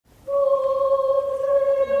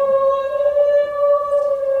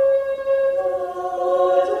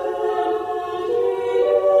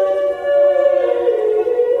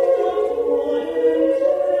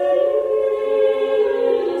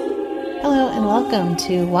and welcome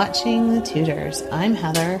to Watching the Tudors. I'm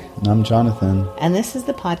Heather. And I'm Jonathan. And this is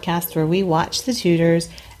the podcast where we watch the Tudors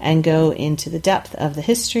and go into the depth of the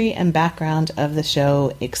history and background of the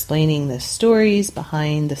show, explaining the stories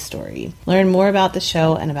behind the story. Learn more about the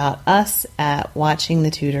show and about us at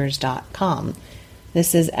watchingthetudors.com.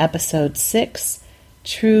 This is episode 6,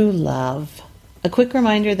 True Love. A quick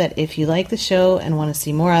reminder that if you like the show and want to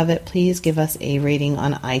see more of it, please give us a rating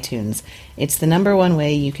on iTunes. It's the number one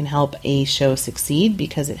way you can help a show succeed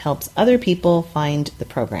because it helps other people find the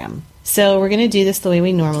program. So we're going to do this the way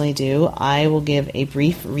we normally do. I will give a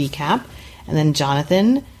brief recap, and then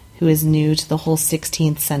Jonathan, who is new to the whole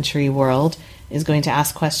 16th century world, is going to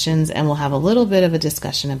ask questions, and we'll have a little bit of a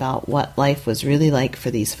discussion about what life was really like for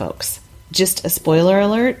these folks. Just a spoiler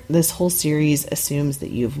alert, this whole series assumes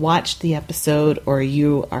that you've watched the episode or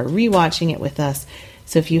you are rewatching it with us.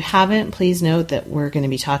 So if you haven't, please note that we're going to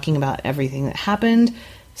be talking about everything that happened.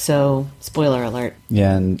 So, spoiler alert.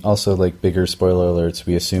 Yeah, and also, like, bigger spoiler alerts,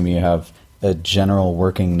 we assume you have a general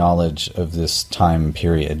working knowledge of this time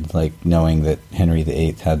period, like knowing that Henry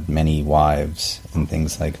VIII had many wives and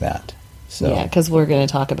things like that. So, yeah, because we're going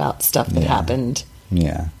to talk about stuff that happened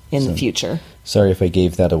in the future. Sorry if I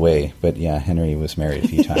gave that away, but yeah, Henry was married a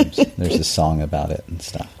few times. There's a song about it and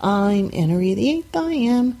stuff. I'm Henry VIII, I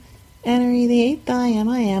am. Henry VIII, I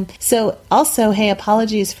am. So, also, hey,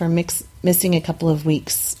 apologies for missing a couple of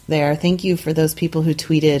weeks there. Thank you for those people who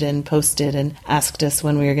tweeted and posted and asked us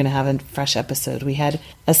when we were going to have a fresh episode. We had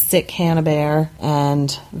a sick Hannah Bear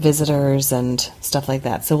and visitors and stuff like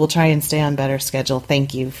that. So we'll try and stay on better schedule.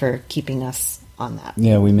 Thank you for keeping us on that.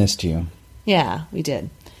 Yeah, we missed you. Yeah, we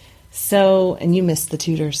did. So, and you missed the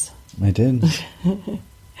Tudors. I did.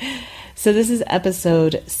 So this is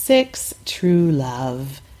episode 6, True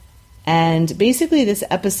Love. And basically this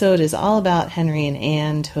episode is all about Henry and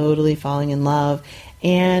Anne totally falling in love.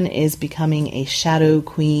 Anne is becoming a shadow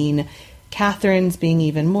queen. Catherine's being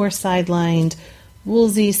even more sidelined.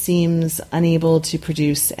 Wolsey seems unable to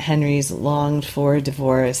produce Henry's longed-for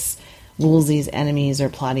divorce. Wolsey's enemies are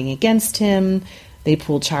plotting against him. They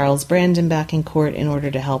pull Charles Brandon back in court in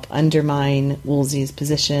order to help undermine Wolsey's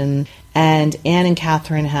position. And Anne and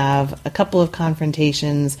Catherine have a couple of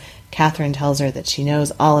confrontations. Catherine tells her that she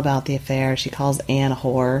knows all about the affair. She calls Anne a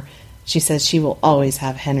whore. She says she will always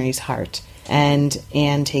have Henry's heart. And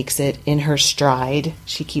Anne takes it in her stride.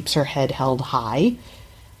 She keeps her head held high.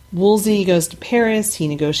 Wolsey goes to Paris. He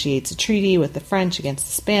negotiates a treaty with the French against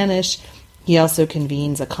the Spanish. He also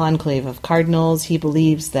convenes a conclave of cardinals. He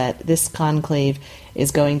believes that this conclave is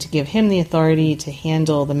going to give him the authority to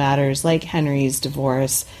handle the matters like Henry's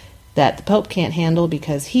divorce that the Pope can't handle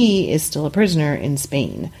because he is still a prisoner in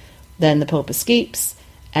Spain. Then the Pope escapes,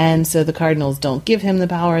 and so the cardinals don't give him the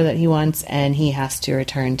power that he wants, and he has to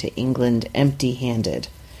return to England empty-handed.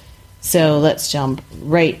 So let's jump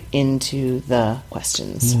right into the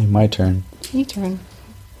questions. My turn. Your turn.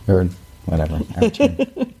 Or whatever. Our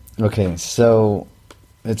turn. Okay, so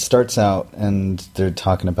it starts out, and they're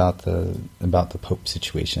talking about the Pope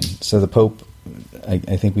situation. So the Pope, I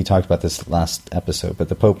think we talked about this last episode, but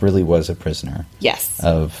the Pope really was a prisoner. Yes.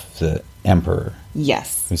 Of the Emperor.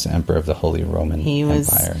 Yes. He was the Emperor of the Holy Roman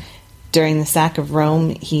Empire. During the sack of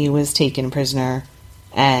Rome, he was taken prisoner,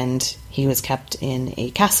 and he was kept in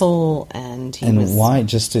a castle, and why?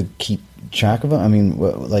 Just to keep track of him? I mean,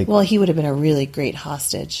 well, he would have been a really great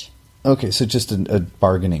hostage. Okay, so just a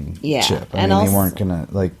bargaining chip. I mean, they weren't going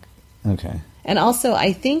to, okay. And also,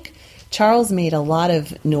 I think Charles made a lot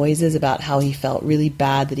of noises about how he felt really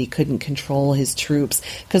bad that he couldn't control his troops.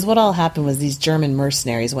 Because what all happened was these German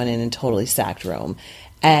mercenaries went in and totally sacked Rome.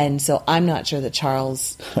 And so I'm not sure that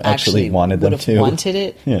Charles actually wanted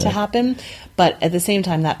it to happen. But at the same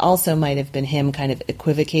time, that also might have been him kind of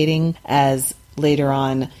equivocating as later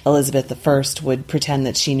on, Elizabeth I would pretend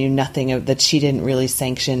that she knew nothing of that. She didn't really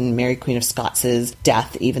sanction Mary Queen of Scots'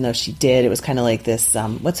 death, even though she did. It was kind of like this,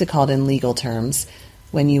 what's it called in legal terms?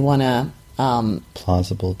 When you want to...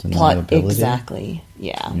 plausible deniability? Exactly,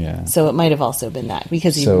 yeah. So it might have also been that,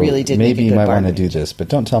 because he really did maybe make a good you might want to bargain. do this, but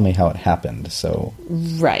don't tell me how it happened, so...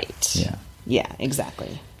 Right. Yeah. Yeah,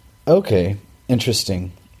 exactly. Okay,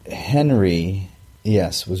 interesting. Henry,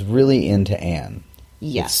 yes, was really into Anne.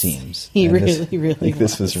 Yes. It seems. He really was.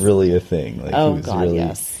 This was really a thing. He was really,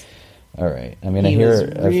 yes. All right. I mean, he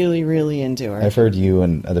was really into her. I've heard you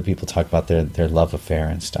and other people talk about their love affair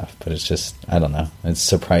and stuff, but it's just, I don't know. It's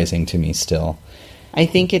surprising to me still. I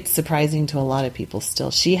think it's surprising to a lot of people still.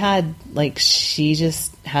 She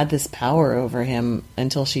just had this power over him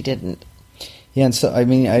until she didn't. Yeah, and so, I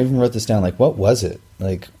mean, I even wrote this down, what was it?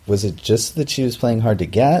 Like, was it just that she was playing hard to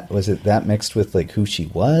get? Was it that mixed with, like, who she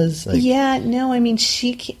was? Like, yeah, no, I mean,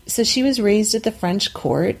 she was raised at the French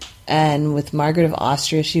court, and with Margaret of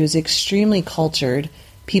Austria, she was extremely cultured.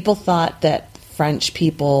 People thought that French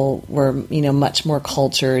people were, much more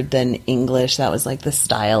cultured than English. That was like the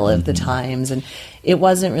style of the times. And it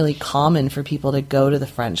wasn't really common for people to go to the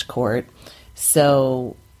French court.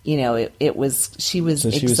 So, she was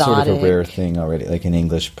exotic. She was sort of a rare thing already, like an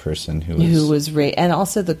English person who was and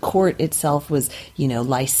also the court itself was,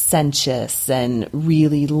 licentious and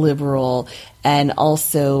really liberal. And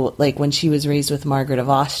also, like, when she was raised with Margaret of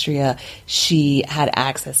Austria, she had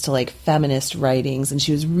access to, like, feminist writings, and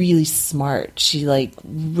she was really smart. She, like,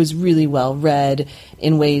 was really well read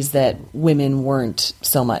in ways that women weren't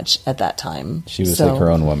so much at that time. She was like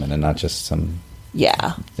her own woman and not just some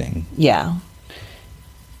thing. Yeah.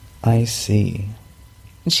 I see.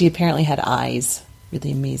 And she apparently had eyes,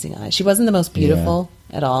 really amazing eyes. She wasn't the most beautiful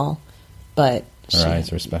at all, but her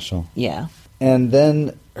eyes were special. Yeah. And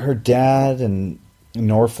then her dad and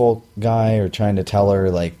Norfolk guy are trying to tell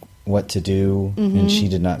her, like, what to do, and she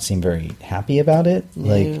did not seem very happy about it.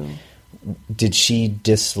 No. Like, did she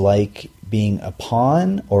dislike being a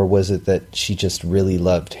pawn, or was it that she just really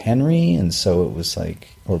loved Henry, and so it was like,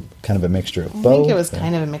 or kind of a mixture of both? I think it was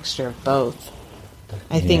kind of a mixture of both.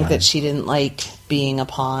 I think that she didn't like being a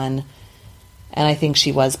pawn, and I think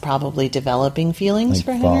she was probably developing feelings like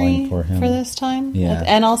for Henry for this time. Yeah.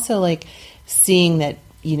 And also, like, seeing that,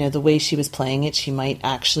 the way she was playing it, she might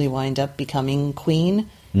actually wind up becoming queen.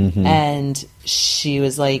 And she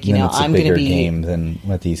was like, I'm going to be... It's a bigger game than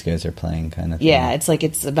what these guys are playing, kind of thing. Yeah, it's like,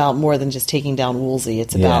 it's about more than just taking down Wolsey.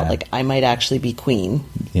 It's about, like, I might actually be queen.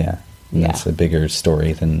 Yeah. And that's a bigger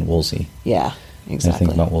story than Wolsey. Yeah, exactly. I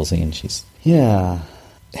think about Wolsey and she's... Yeah.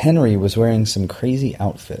 Henry was wearing some crazy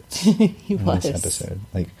outfits he in was. this episode.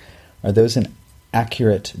 Like, are those an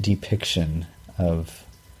accurate depiction of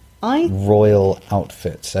royal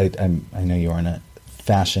outfits? I know you aren't a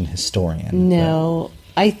fashion historian. No,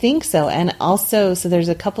 I think so. And also, so there's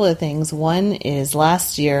a couple of things. One is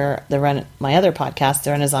last year, my other podcast,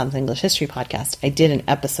 the Renaissance English History podcast, I did an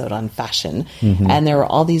episode on fashion. And there were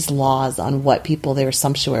all these laws on they were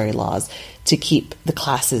sumptuary laws to keep the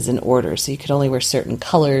classes in order. So you could only wear certain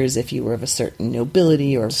colors if you were of a certain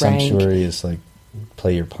nobility or rank. Sumptuary is like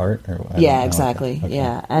play your part? Or yeah, exactly. Okay.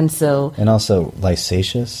 Yeah. And also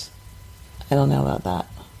licentious? I don't know about that.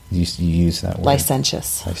 You use that word.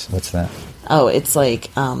 Licentious. What's that? Oh, it's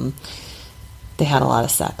like they had a lot of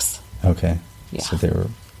sex. Okay. Yeah. So they were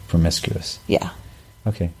promiscuous. Yeah.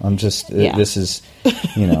 Okay. I'm just, this is,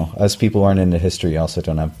 us people who aren't into history also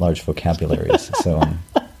don't have large vocabularies. So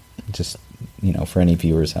just, for any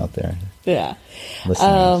viewers out there. Yeah.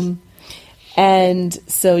 Listeners. And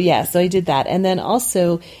so I did that. And then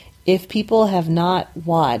also, if people have not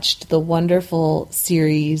watched the wonderful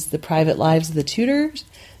series, The Private Lives of the Tudors,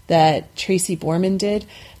 that Tracy Borman did,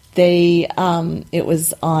 it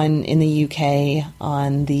was on in the UK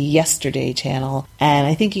on the Yesterday channel, and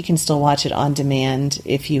I think you can still watch it on demand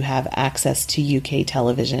if you have access to UK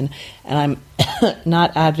television. And I'm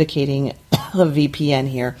not advocating a VPN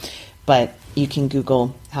here, but you can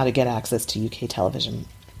Google how to get access to UK television.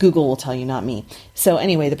 Google will tell you, not me. So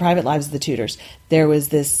anyway, The Private Lives of the Tudors. There was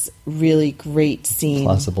this really great scene.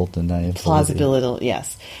 Plausibility,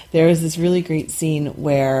 yes. There was this really great scene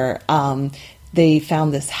where they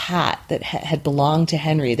found this hat that had belonged to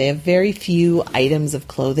Henry. They have very few items of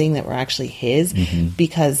clothing that were actually his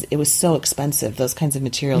because it was so expensive. Those kinds of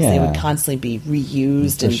materials, they would constantly be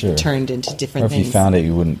reused and turned into different things. Or if you found it,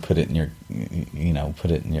 you wouldn't put it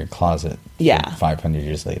in your closet. Yeah. 500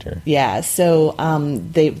 years later. Yeah. So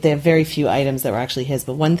they have very few items that were actually his,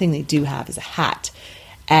 but one thing they do have is a hat,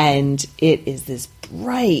 and it is this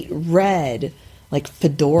bright red, like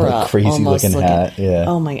fedora, crazy almost looking hat. Yeah.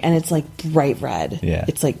 Oh my! And it's like bright red. Yeah.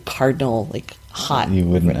 It's like cardinal, like hot. You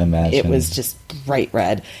wouldn't imagine. It was just bright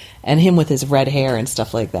red, and him with his red hair and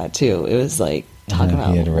stuff like that too. It was like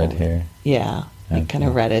about. He had red hair. Yeah, like kind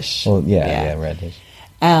of reddish. Well, yeah, reddish.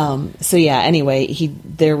 Anyway,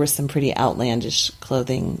 there was some pretty outlandish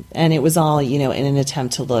clothing, and it was all, in an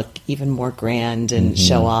attempt to look even more grand and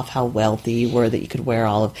show off how wealthy you were, that you could wear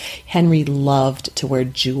all of. Henry loved to wear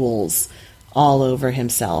jewels all over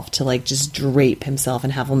himself, to like just drape himself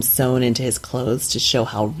and have them sewn into his clothes to show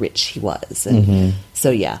how rich he was. And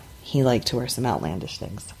so he liked to wear some outlandish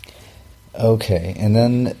things. Okay, and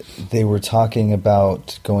then they were talking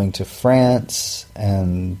about going to France,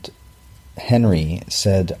 and Henry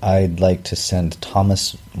said, I'd like to send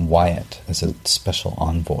Thomas Wyatt as a special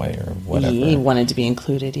envoy or whatever. He wanted to be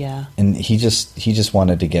included, yeah. And he just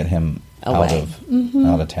wanted to get him out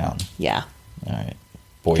of town. Yeah. All right.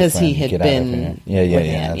 boyfriend. Because he had get been out of here. Yeah.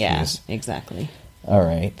 Anne. Yeah, exactly. All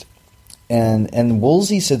right. And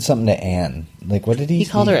Wolsey said something to Anne. Like, what did he? He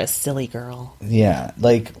called her a silly girl. Yeah.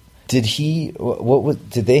 Like, did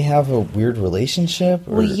did they have a weird relationship?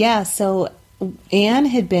 Or? Well, yeah. So Anne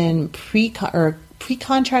had been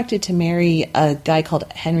pre-contracted to marry a guy called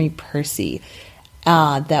Henry Percy.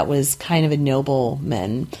 That was kind of a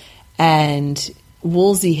nobleman, and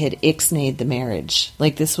Wolsey had ixnayed the marriage.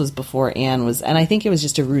 Like, this was before Anne was, and I think it was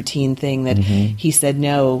just a routine thing that he said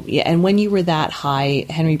no. Yeah, and when you were that high,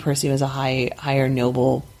 Henry Percy was a higher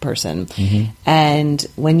noble person, and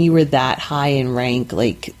when you were that high in rank,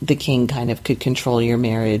 like, the king kind of could control your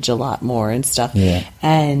marriage a lot more and stuff. Yeah.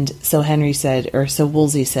 And so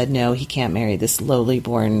Wolsey said no, he can't marry this lowly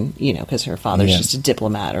born, because her father's just a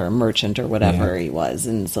diplomat or a merchant or whatever he was,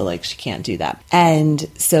 and so, like, she can't do that. And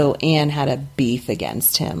so Anne had a beef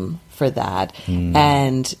against him for that,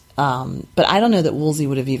 and but I don't know that Wolsey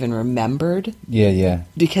would have even remembered. Yeah.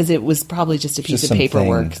 Because it was probably just a piece of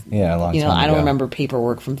paperwork. Yeah, a long time I don't ago. remember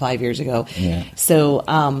paperwork from 5 years ago. Yeah. So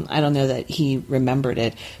I don't know that he remembered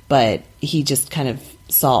it, but he just kind of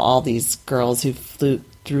saw all these girls who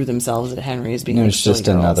threw themselves at Henry as being it like was just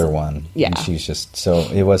silly girls. another one. Yeah. And she's just, so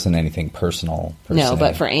it wasn't anything personal per No, se.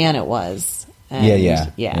 but for Anne it was. And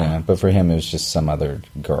yeah. But for him it was just some other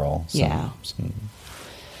girl.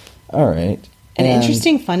 All right. An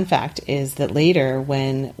interesting fun fact is that later,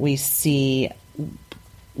 when we see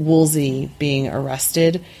Wolsey being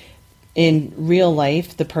arrested, in real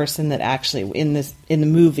life, the person that actually in the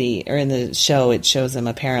movie or in the show, it shows him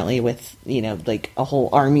apparently with like a whole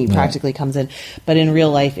army practically comes in, but in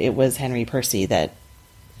real life, it was Henry Percy that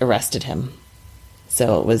arrested him.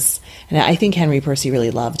 So it was, and I think Henry Percy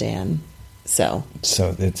really loved Anne. So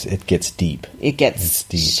it gets deep. It's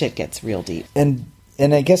deep. Shit gets real deep.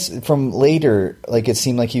 And I guess from later, like, it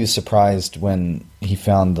seemed like he was surprised when he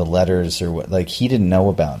found the letters or what. Like, he didn't know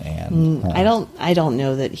about Anne. I don't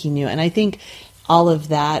know that he knew, and I think all of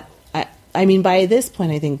that. I mean, by this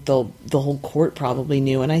point, I think the whole court probably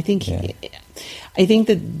knew, and I think I think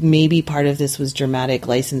that maybe part of this was dramatic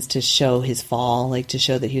license to show his fall, like to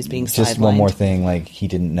show that he was being sidelined. Just one more thing, like, he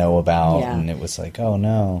didn't know about, and it was like, oh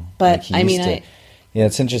no. But like,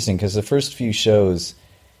 it's interesting because the first few shows,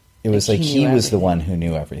 it was like he was the one who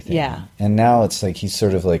knew everything. Yeah. And now it's like he's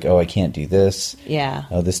sort of like, oh, I can't do this. Yeah.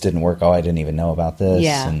 Oh, this didn't work. Oh, I didn't even know about this.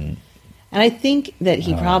 Yeah. And I think that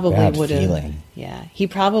he probably would have. Yeah. He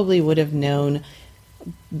probably would have known,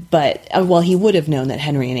 but he would have known that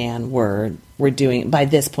Henry and Anne were doing by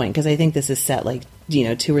this point, because I think this is set like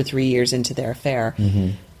 2 or 3 years into their affair.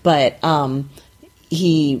 But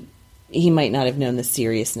he might not have known the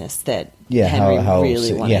seriousness that Henry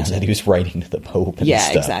really wanted. Yeah, that he was writing to the Pope and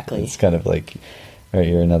stuff. Exactly. It's kind of like, right,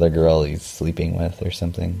 you're another girl he's sleeping with or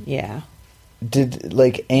something. Yeah. Did,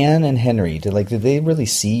 like, Anne and Henry, did they really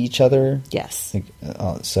see each other? Yes. Like,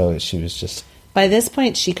 so she was just... By this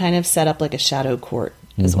point, she kind of set up like a shadow court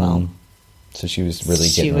as well. So she was really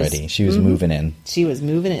getting ready. She was moving in. She was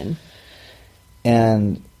moving in.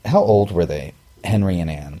 And how old were they, Henry and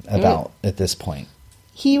Anne, at this point?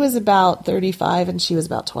 He was about 35 and she was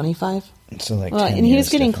about 25. So like 10 and he was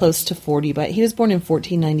getting close to 40, but he was born in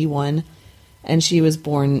 1491 and she was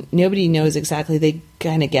born, nobody knows exactly, they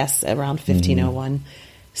kind of guess around 1501.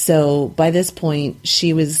 So by this point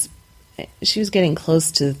she was getting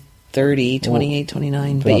close to 30, 28,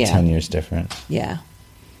 29, but about 10 years different. Yeah.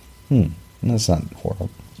 That's not horrible.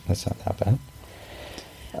 That's not that bad.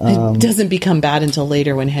 It doesn't become bad until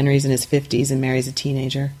later when Henry's in his 50s and marries a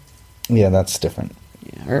teenager. Yeah, that's different.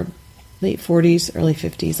 Yeah, or late 40s, early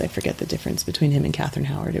 50s. I forget the difference between him and Catherine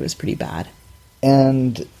Howard. It was pretty bad.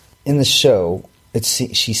 And in the show,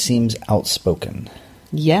 she seems outspoken.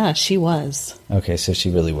 Yeah, she was. Okay, so she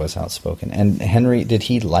really was outspoken. And Henry, did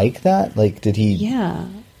he like that? Like, did he... Yeah.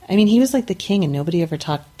 I mean, he was like the king and nobody ever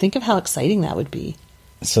talked. Think of how exciting that would be.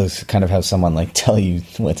 So it's kind of have someone, like, tell you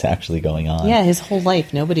what's actually going on. Yeah, his whole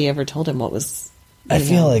life, nobody ever told him what was... I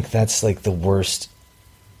feel like that's, like, the worst...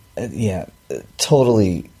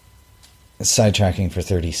 totally sidetracking for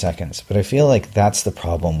 30 seconds. But I feel like that's the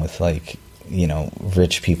problem with, like,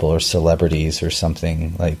 rich people or celebrities or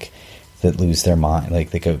something, like, that lose their mind.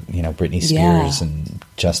 Like, they go, Britney Spears and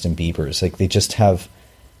Justin Bieber's. Like, they just have,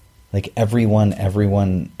 like, everyone,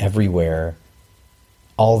 everywhere,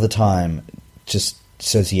 all the time, just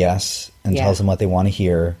says yes and tells them what they want to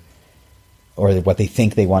hear or what they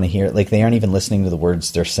think they want to hear. Like, they aren't even listening to the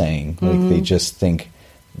words they're saying. Like, they just think,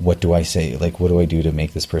 what do I say? Like, what do I do to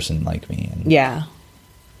make this person like me? And, yeah,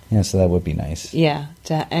 so that would be nice. Yeah.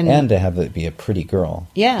 And to have it be a pretty girl.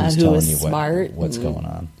 Yeah, who's who telling was you smart. what's going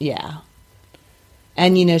on. Yeah.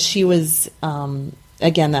 And, she was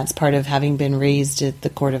again, that's part of having been raised at the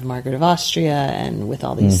court of Margaret of Austria and with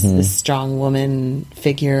all these this strong woman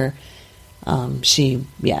figure. She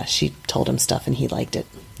told him stuff and he liked it.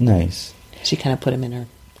 Nice. She kind of put him in her.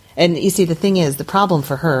 And you see, the thing is, the problem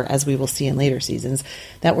for her, as we will see in later seasons,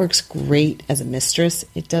 that works great as a mistress.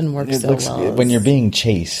 It doesn't work well when you're being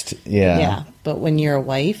chased. Yeah. Yeah, but when you're a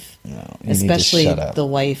wife, especially the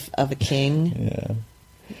wife of a king.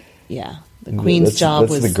 Yeah. The queen's job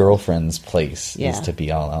was... That's the girlfriend's place, is to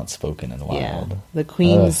be all outspoken and wild. Yeah. The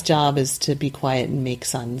queen's job is to be quiet and make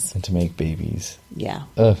sons. And to make babies. Yeah.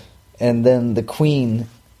 And then the queen,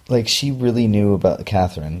 like, she really knew about...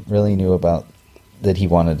 Catherine really knew about that he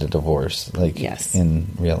wanted a divorce. Like, yes. In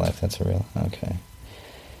real life. That's a real... Okay.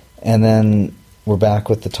 And then we're back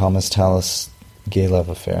with the Thomas Tallis gay love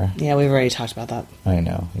affair. Yeah, we've already talked about that. I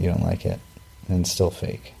know. You don't like it. And it's still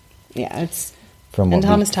fake. Yeah, it's... And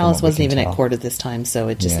Thomas Tallis wasn't even at court at this time, so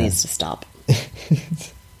it just needs to stop.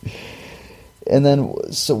 And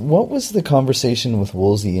then, so what was the conversation with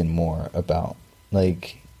Wolsey and Moore about?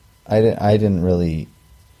 Like, I didn't really...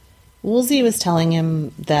 Wolsey was telling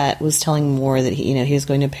Moore that he was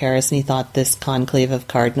going to Paris and he thought this conclave of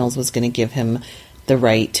cardinals was going to give him the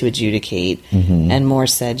right to adjudicate. Mm-hmm. And Moore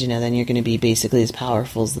said, then you're going to be basically as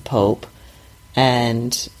powerful as the Pope.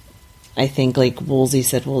 And... I think, like, Wolsey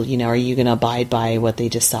said, well, are you going to abide by what they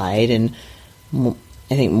decide? And I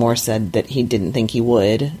think Moore said that he didn't think he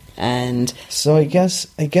would. And so I guess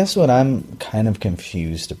what I'm kind of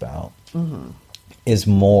confused about is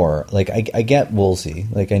Moore. Like, I get Wolsey.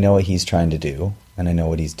 Like, I know what he's trying to do, and I know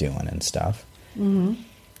what he's doing and stuff. Mm-hmm.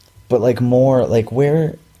 But, like, Moore, like,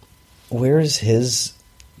 where is his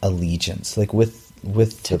allegiance? Like, with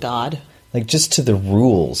to God? Like, just to the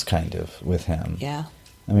rules, kind of, with him. Yeah.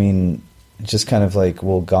 I mean, just kind of like,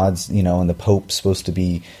 well, God's, and the Pope's supposed to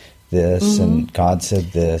be this, and God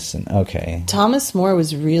said this, and okay. Thomas More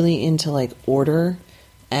was really into, like, order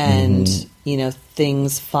and,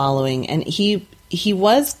 things following. And he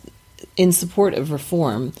was in support of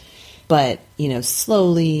reform, but,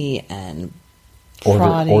 slowly and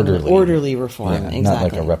orderly reform. Yeah, exactly. Not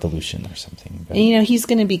like a revolution or something. But. And, he's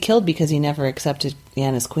going to be killed because he never accepted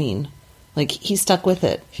Anne as queen. Like, he stuck with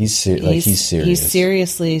it. He's serious. He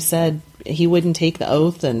seriously said he wouldn't take the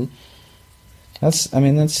oath, and... That's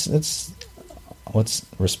what's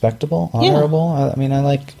respectable, honorable. Yeah. I mean, I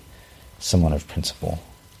like someone of principle.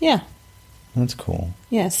 Yeah. That's cool.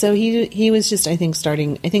 Yeah, so he was just, I think,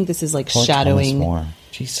 this is like Poor shadowing... Thomas More.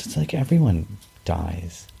 Jeez, it's like everyone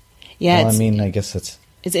dies. Yeah, well, I mean, I guess it's...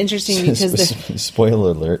 It's interesting because...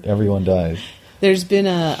 Spoiler alert, everyone dies. There's been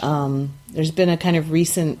a kind of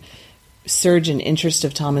recent... surge in interest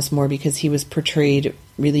of Thomas More because he was portrayed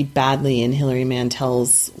really badly in Hilary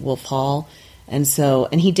Mantel's Wolf Hall. And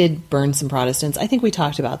he did burn some Protestants. I think we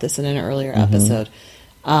talked about this in an earlier episode.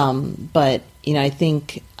 But, I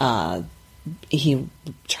think he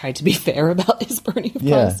tried to be fair about his burning of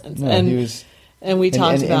Protestants. And we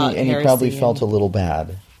talked about and he probably felt a little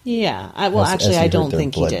bad. Yeah. I don't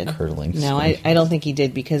think he did. No, I don't think he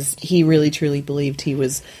did because he really truly believed he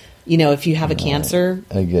was... if you have a cancer...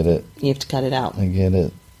 I get it. You have to cut it out. I get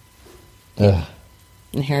it. Yeah.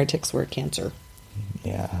 And heretics were cancer.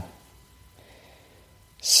 Yeah.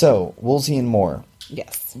 So, Wolsey and Moore.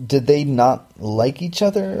 Yes. Did they not like each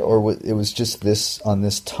other? Or it was just this on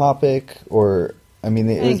this topic? Or, I mean,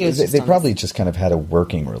 they probably just kind of had a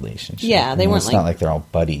working relationship. Yeah, they weren't it's not like they're all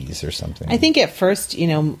buddies or something. I think at first,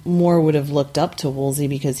 Moore would have looked up to Wolsey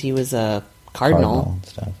because he was a... Cardinal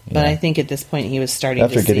stuff. Yeah. But I think at this point he was starting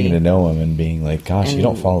after getting to know him and being like, gosh, you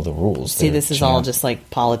don't follow the rules. See, this is all just like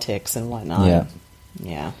politics and whatnot.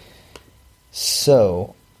 Yeah.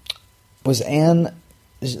 So, was Anne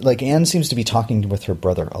seems to be talking with her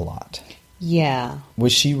brother a lot. Yeah.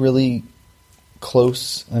 Was she really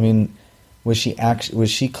close? I mean, was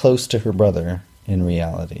she close to her brother in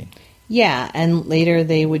reality? Yeah, and later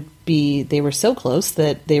they were so close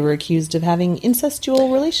that they were accused of having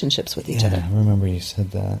incestual relationships with each other. I remember you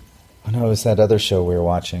said that. Oh no, it was that other show we were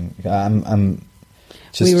watching.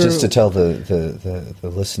 Just to tell the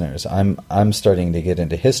listeners, I'm starting to get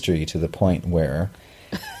into history to the point where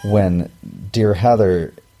when dear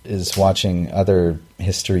Heather is watching other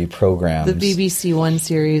history programs. The BBC One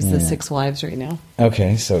series, The Six Wives right now.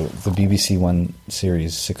 Okay, so the BBC One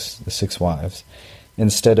series, The Six Wives.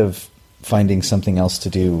 Instead of finding something else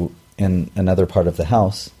to do in another part of the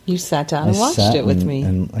house. You sat down and watched it with me.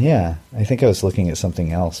 And I think I was looking at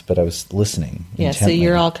something else, but I was listening. Yeah, intently. So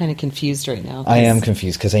you're all kind of confused right now. I am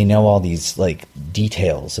confused because I know all these like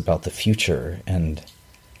details about the future and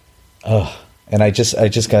I just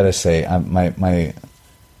got to say, my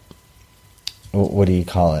what do you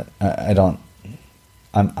call it? I don't.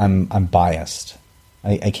 I'm biased.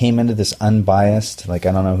 I came into this unbiased, like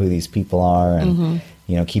I don't know who these people are, and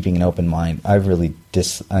keeping an open mind.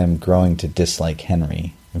 I'm growing to dislike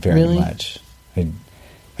Henry very much.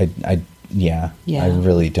 I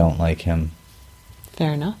really don't like him.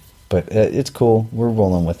 Fair enough. But it's cool. We're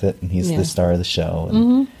rolling with it, and he's the star of the show.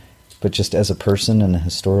 And, but just as a person and a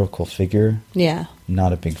historical figure,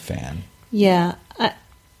 not a big fan. Yeah.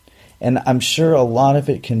 And I'm sure a lot of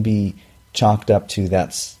it can be chalked up to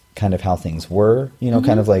that's kind of how things were,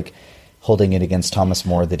 kind of like holding it against Thomas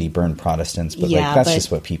More that he burned Protestants, but that's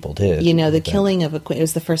just what people did. Killing of a queen, it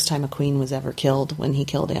was the first time a queen was ever killed when he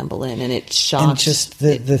killed Anne Boleyn, and it shocked. And just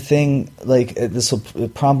the thing, like, this will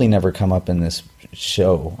probably never come up in this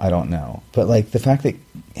show, I don't know, but like the fact that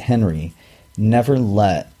Henry never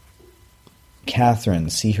let Catherine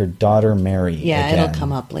see her daughter Mary again. It'll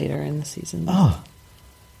come up later in the season. Oh,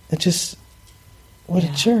 it just, what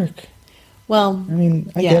a jerk. Well, I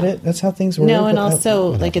mean, I get it. That's how things were. No, and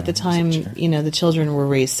also, like, at the time, the children were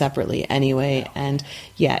raised separately anyway. And,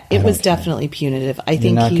 it was definitely punitive. I think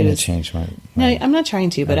you're not going to change my... No, I'm not trying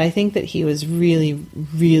to, but I think that he was really,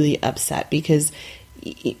 really upset because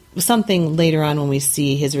something later on when we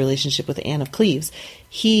see his relationship with Anne of Cleves,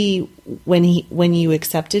 when you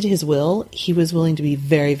accepted his will, he was willing to be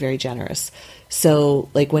very, very generous. So,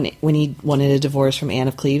 like, when he wanted a divorce from Anne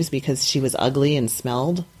of Cleves because she was ugly and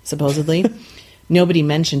smelled, supposedly, nobody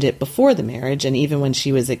mentioned it before the marriage. And even when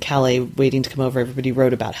she was at Calais waiting to come over, everybody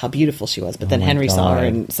wrote about how beautiful she was. But then Henry saw her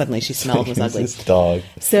and suddenly she smelled and was ugly. This dog.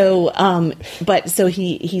 So, so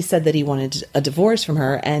he said that he wanted a divorce from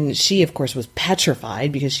her. And she, of course, was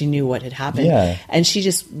petrified because she knew what had happened. Yeah. And she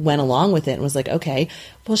just went along with it and was like, okay.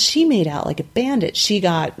 Well, she made out like a bandit. She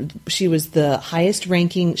was the highest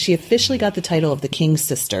ranking. She officially got the title of the king's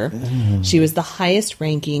sister. She was the highest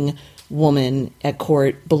ranking woman at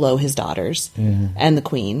court below his daughters and the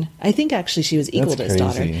queen. I think actually she was equal to his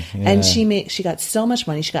daughter. Yeah. And she got so much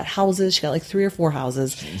money. She got houses. She got like 3 or 4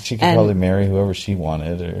 houses. She could probably marry whoever she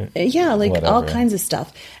wanted, or whatever. All kinds of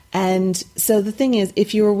stuff. And so the thing is,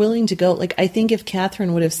 if you were willing to go, like, I think if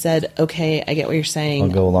Catherine would have said, okay, I get what you're saying. I'll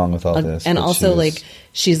go along with all this. And also,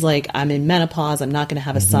 she's like, I'm in menopause. I'm not going to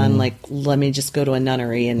have a son. Like, let me just go to a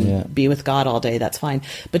nunnery and be with God all day. That's fine.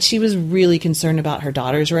 But she was really concerned about her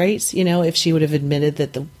daughter's rights. If she would have admitted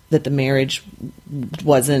that the marriage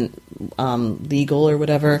wasn't legal or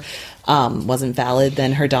whatever, wasn't valid,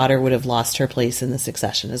 then her daughter would have lost her place in the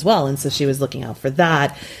succession as well. And so she was looking out for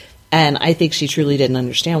that. And I think she truly didn't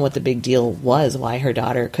understand what the big deal was, why her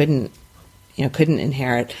daughter couldn't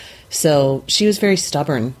inherit. So she was very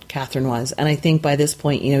stubborn, Catherine was. And I think by this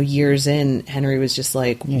point, years in, Henry was just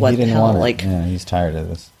like, what the hell? Like, he's tired of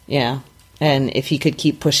this. Yeah. And if he could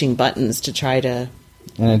keep pushing buttons to try to...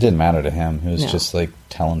 And it didn't matter to him. It was just like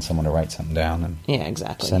telling someone to write something down and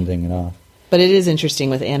exactly. Sending it off. But it is interesting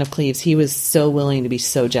with Anne of Cleves. He was so willing to be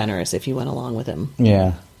so generous if you went along with him.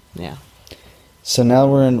 Yeah. Yeah. So now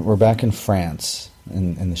we're back in France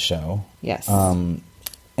in the show. Yes.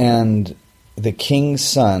 And the king's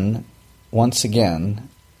son once again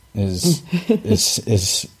is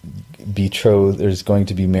betrothed, or is going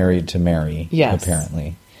to be married to Mary. Yes.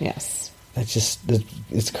 Apparently. Yes.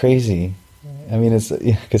 It's crazy. I mean, it's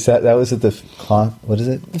because that was at the cloth. What is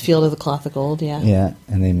it? The Field of the Cloth of Gold. Yeah. Yeah,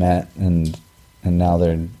 and they met, and now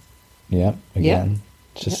they're again. Yep.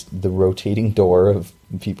 Just the rotating door of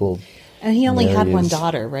people. And he only had one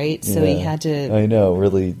daughter, right? So he had to... I know,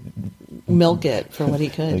 really... milk it for what he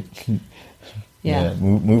could.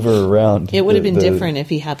 Move her around. It would have been different if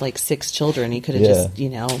he had like 6 children. He could have just,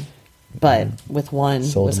 But with one,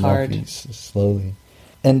 it was hard. Slowly.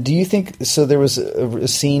 And do you think... So there was a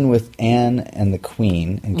scene with Anne and the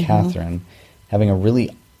Queen and Catherine having a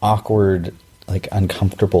really awkward, like,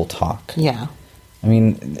 uncomfortable talk. Yeah. I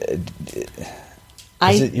mean,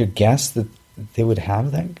 is it your guess that they would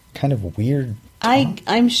have that kind of weird talk?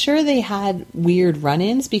 I'm sure they had weird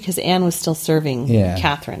run-ins because Anne was still serving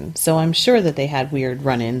Catherine. So I'm sure that they had weird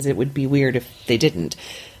run-ins. It would be weird if they didn't.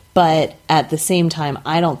 But at the same time,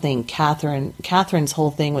 I don't think Catherine's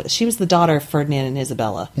whole thing she was the daughter of Ferdinand and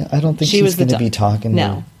Isabella. Yeah, I don't think she's going to be talking.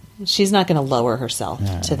 No, she's not going to lower herself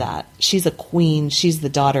to that. She's a queen. She's the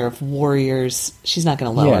daughter of warriors. She's not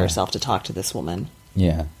going to lower herself to talk to this woman.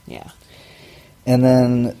 Yeah. Yeah. And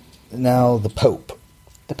then now the Pope.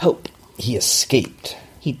 The Pope. He escaped.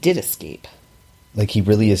 He did escape. Like, he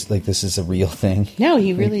really is, like, this is a real thing? No,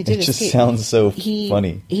 he really did escape. It just sounds so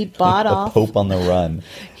funny. He bought off... The Pope on the run.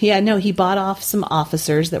 He bought off some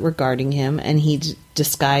officers that were guarding him, and he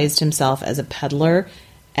disguised himself as a peddler,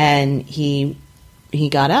 and he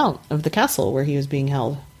got out of the castle where he was being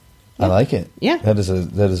held. I like it. Yeah. That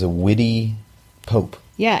is a witty Pope.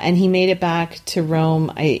 Yeah, and he made it back to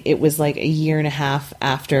Rome. It was like a year and a half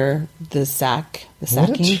after the sacking.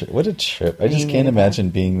 What a trip. I just can't imagine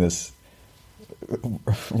being this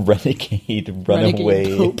renegade,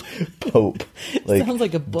 runaway Pope. Like, sounds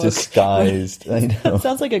like a book. Disguised. I know. That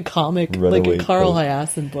sounds like a comic, Runaway like a Carl Pope.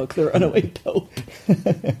 Hyacin book, The Runaway Pope.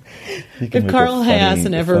 If Carl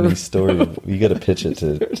Hyacin ever... funny story, you got to pitch it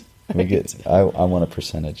to... I want a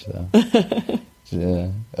percentage, though. Yeah.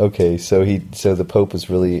 Okay, so the Pope was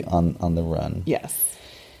really on the run. Yes.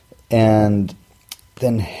 And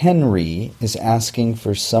then Henry is asking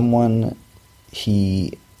for someone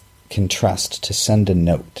he can trust to send a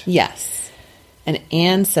note. Yes. And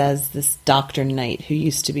Anne says this Dr. Knight, who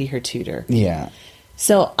used to be her tutor. Yeah.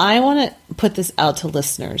 So I want to put this out to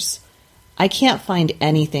listeners. I can't find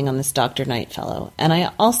anything on this Dr. Knight fellow. And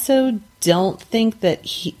I also don't think that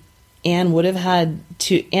Anne would have had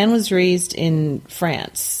to... Anne was raised in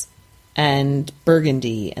France and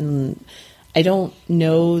Burgundy, and I don't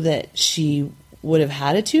know that she would have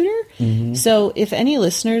had a tutor. Mm-hmm. So if any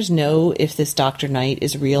listeners know if this Dr. Knight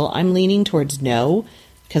is real, I'm leaning towards no,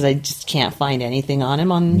 because I just can't find anything on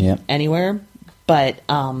him anywhere. But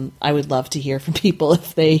I would love to hear from people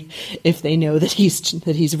if they know that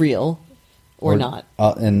he's real or not.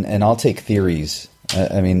 And I'll take theories.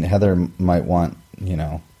 I mean, Heather might want,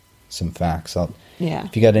 some facts.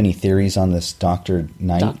 If you got any theories on this Dr.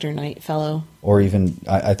 Knight fellow, or even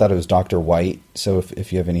I thought it was Dr. White. So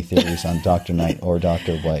if you have any theories on Dr. Knight or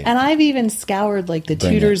Dr. White, and I've even scoured like the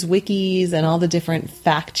tutors wikis and all the different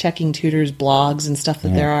fact checking tutors blogs and stuff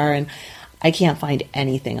that there are, and I can't find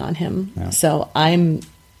anything on him. Yeah. So I'm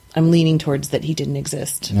leaning towards that he didn't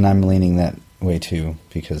exist, and I'm leaning that way too,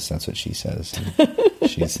 because that's what she says.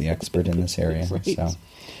 She's the expert in this area. Right. So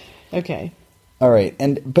okay. All right,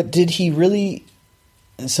 but did he really?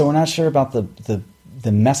 So we're not sure about the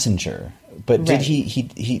messenger, but did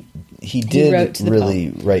he did really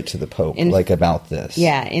write to the Pope about this?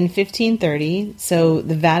 Yeah, in 1530. So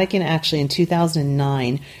the Vatican actually in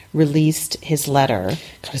 2009 released his letter.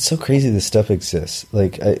 God, it's so crazy this stuff exists.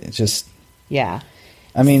 Yeah.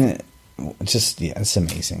 I mean, it's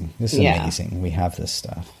amazing. This is amazing. We have this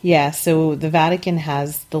stuff. Yeah. So the Vatican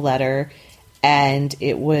has the letter, and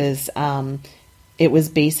it was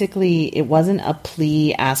basically, it wasn't a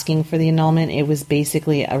plea asking for the annulment. It was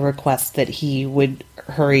basically a request that he would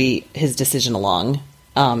hurry his decision along,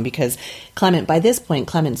 because by this point,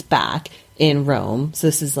 Clement's back in Rome. So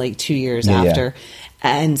this is like 2 years after.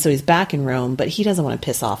 And so he's back in Rome, but he doesn't want to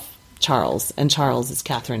piss off Charles. And Charles is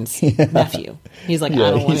Catherine's nephew. He's like, I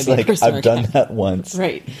don't want to be personal. I've done that once.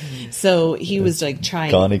 Right. So he was like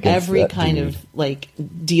trying every kind of like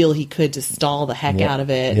deal he could to stall the heck out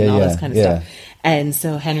of it and all this kind of stuff. And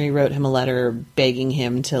so Henry wrote him a letter begging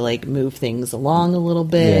him to like move things along a little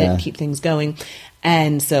bit, keep things going.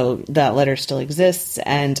 And so that letter still exists.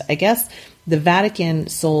 And I guess the Vatican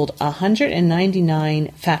sold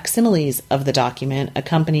 199 facsimiles of the document,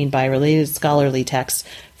 accompanied by related scholarly texts,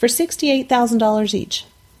 for $68,000 each.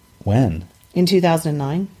 When? In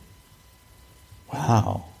 2009.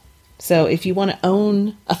 Wow. So if you want to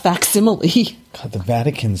own a facsimile... God, the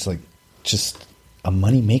Vatican's like just a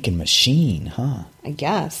money-making machine, huh? I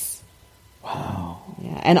guess. Wow.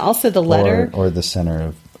 Yeah, and also the letter... Or the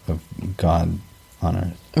center of God on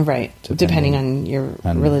earth. Right, depending on your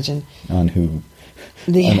religion. On who...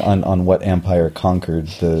 on what empire conquered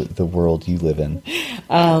the world you live in.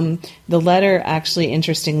 The letter actually,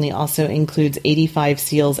 interestingly, also includes 85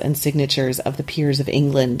 seals and signatures of the peers of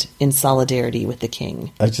England in solidarity with the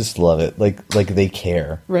king. I just love it. Like they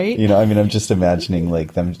care. Right? I'm just imagining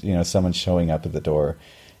like them, someone showing up at the door.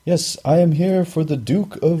 Yes, I am here for the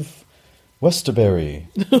Duke of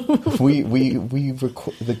Westerbury.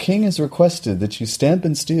 The king has requested that you stamp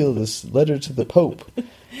and seal this letter to the Pope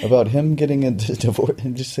about him getting a divorce,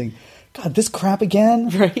 and just saying, God, this crap again?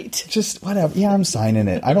 Right. Just whatever. Yeah, I'm signing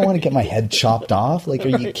it. I don't want to get my head chopped off. Like, are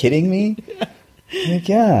you kidding me? Like,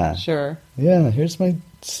 yeah. Sure. Yeah, here's my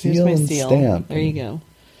seal and stamp. There you go.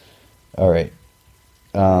 All right.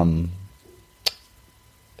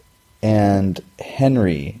 And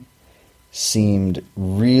Henry seemed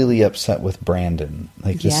really upset with Brandon.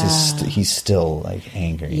 Like, this is he's still like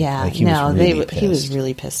angry. Yeah. Like, he was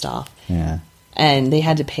really pissed off. Yeah. And they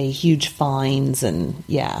had to pay huge fines, and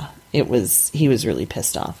he was really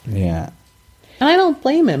pissed off. Yeah. And I don't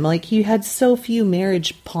blame him. Like, he had so few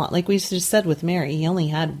marriage like we just said with Mary, he only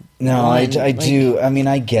had one. I do. I mean,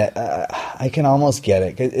 I can almost get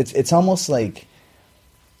it. It's almost like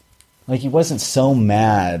he wasn't so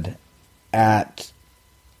mad at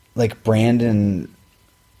like Brandon.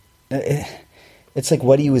 it's like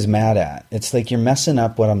what he was mad at. It's like you're messing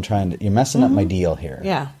up what I'm trying to. You're messing up my deal here.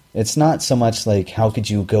 Yeah. It's not so much like how could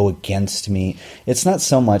you go against me. It's not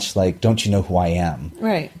so much like don't you know who I am.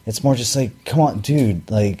 Right. It's more just like come on,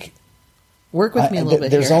 dude. Like work with me a little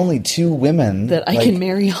bit. There's here only 2 women that I can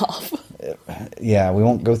marry off. Yeah, we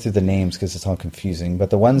won't go through the names because it's all confusing.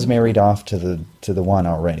 But the one's married off to the one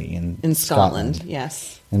already in Scotland.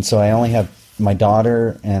 Yes. And so I only have my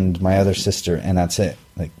daughter and my other sister, and that's it.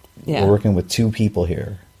 Like we're working with 2 people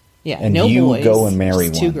here. Yeah, and no you boys, go and marry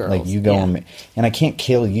just one. 2 girls. Like you go and I can't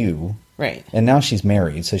kill you. Right. And now she's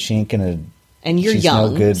married, so she ain't gonna. And you're she's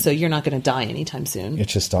young, no good. so you're not going to die anytime soon.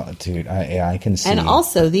 It's just, dude. I can see. And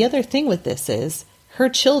also, the other thing with this is her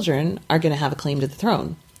children are going to have a claim to the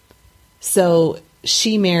throne. So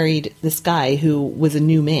she married this guy who was a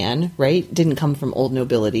new man, right? Didn't come from old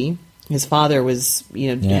nobility. His father was,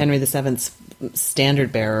 Henry VII's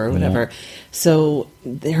standard bearer or whatever. Yeah. So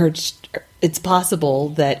it's possible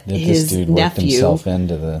that his this dude nephew worked himself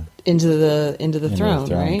into the throne,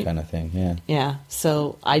 right? Kind of thing. Yeah. Yeah.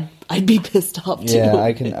 So I'd be pissed off too. Yeah,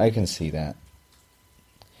 I can see that.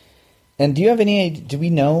 And do you have any? Do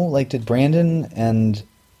we know? Like, did Brandon and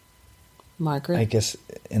Margaret? I guess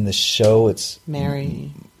in the show it's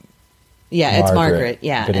Mary. Yeah, it's Margaret.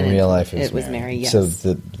 Yeah, but in real life it was Mary. Yes. So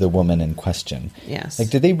the woman in question. Yes. Like,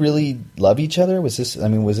 did they really love each other? Was this? I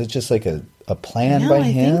mean, was it just like a plan by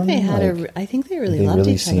him? I think they really they loved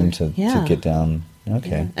really each other. seemed to get down. Okay.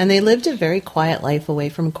 Yeah. And they lived a very quiet life away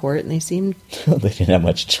from court, and they seemed. They didn't have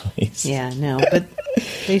much choice. Yeah, no, but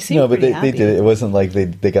they seemed. No, but they happy. did. It wasn't like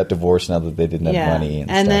they got divorced now that they didn't have money.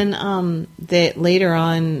 And then they later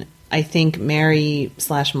on. I think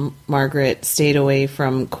Mary/Margaret stayed away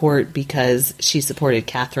from court because she supported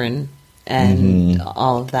Catherine and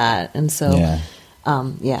all of that. And so,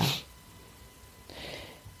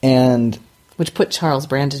 And which put Charles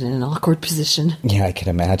Brandon in an awkward position. Yeah, I can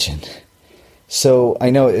imagine. So I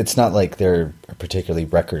know it's not like there are particularly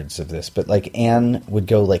records of this, but like Anne would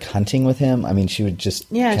go like hunting with him. I mean, she would just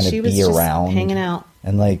kind of be around, hanging out.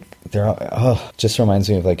 And like, just reminds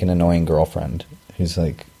me of like an annoying girlfriend who's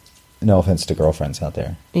like, no offense to girlfriends out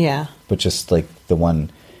there. Yeah. But just like the one,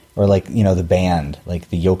 or like, the band, like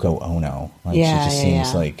the Yoko Ono. Like she just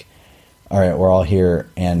seems like, all right, we're all here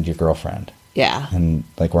and your girlfriend. Yeah. And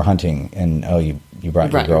like we're hunting and you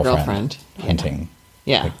brought your girlfriend hunting.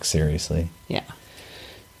 Yeah. Like seriously. Yeah.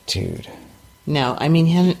 Dude. No, I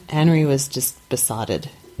mean, Henry was just besotted.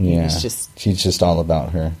 She's just all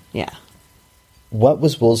about her. Yeah. What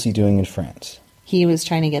was Wolsey doing in France? He was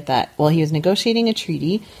trying to get that. Well, he was negotiating a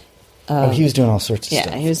treaty. He was doing all sorts of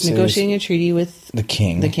stuff. Yeah, he was negotiating a treaty with the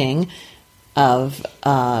king of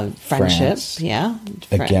friendship. France,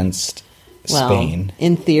 against Spain.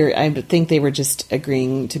 In theory, I think they were just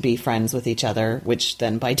agreeing to be friends with each other, which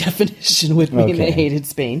then by definition would mean they hated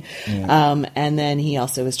Spain. Yeah. And then he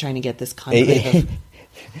also was trying to get this conclave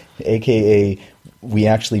AKA, we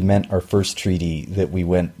actually meant our first treaty that we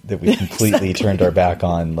completely turned our back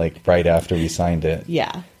on, like right after we signed it.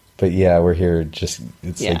 Yeah. But yeah, we're here like, just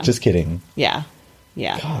kidding. Yeah.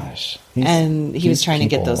 Yeah. Gosh. And he was trying to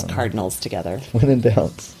get those cardinals together. When in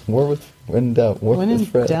doubt, war with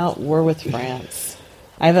France.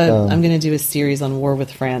 I'm going to do a series on war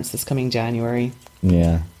with France this coming January.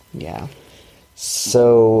 Yeah. Yeah.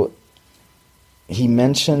 So he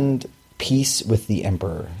mentioned peace with the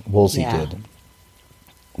emperor. Wolsey did.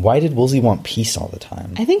 Why did Wolsey want peace all the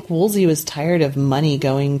time? I think Wolsey was tired of money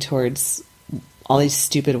going towards all these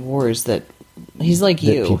stupid wars that he's like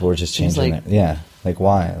you. People were just changing it. Yeah. Like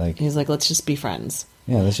why? Like he's like, let's just be friends.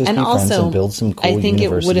 Yeah, let's just be friends and build some cool I think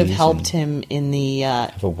it would have helped him in the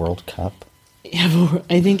have a World Cup.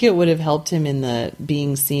 I think it would have helped him in the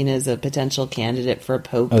being seen as a potential candidate for a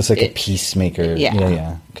pope. Oh, it's like a peacemaker.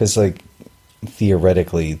 Yeah. Because like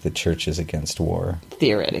theoretically, the church is against war.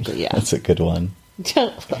 Theoretically, yeah. That's a good one.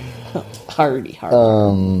 Hardy.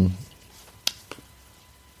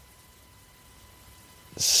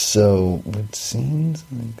 So it seems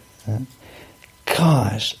like that.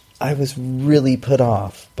 Gosh, I was really put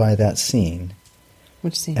off by that scene.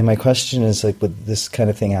 Which scene? And my question is, like, would this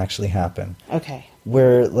kind of thing actually happen? Okay.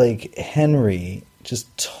 Where, like, Henry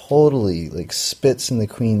just totally, like, spits in the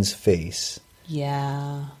Queen's face.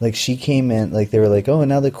 Yeah. Like, she came in, like, they were like, oh,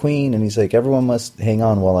 now the Queen. And he's like, everyone must hang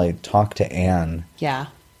on while I talk to Anne. Yeah.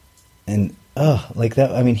 And, like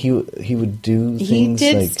that, I mean, he would do things. He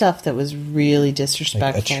did like, stuff that was really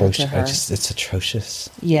disrespectful to her. It's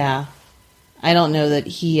atrocious. Yeah. I don't know that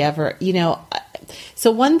he ever,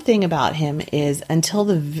 so one thing about him is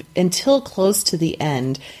until close to the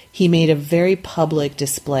end, he made a very public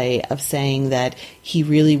display of saying that he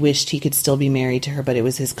really wished he could still be married to her, but it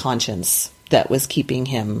was his conscience that was keeping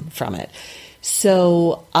him from it.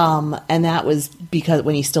 So, and that was because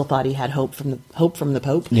when he still thought he had hope from the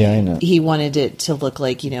Pope. Yeah, I know. He wanted it to look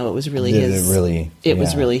like, it was really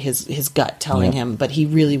was really his gut telling him, but he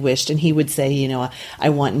really wished, and he would say, I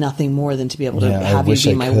want nothing more than to be able to have you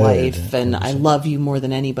be my wife, and I love you more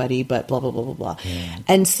than anybody, but blah, blah, blah, blah, blah. Yeah.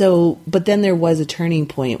 And so, but then there was a turning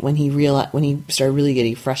point when he started really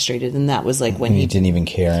getting frustrated, and that was like when he didn't even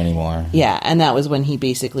care anymore. Yeah, and that was when he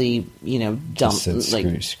basically, dumped, said,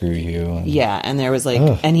 screw you. And, yeah, and there was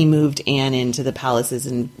and he moved Anne into the palaces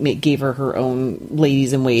and gave her her own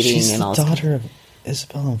ladies in waiting. She's and the all daughter of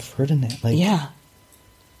Isabel and Ferdinand. Yeah.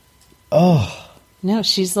 Oh. No,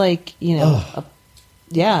 she's like, yeah.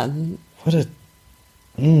 What a.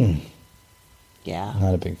 Yeah.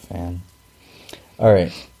 Not a big fan. All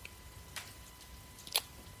right.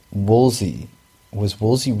 Wolsey. Was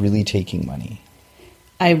Wolsey really taking money?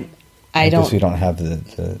 I don't. guess we don't have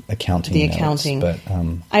the accounting. The notes, accounting, but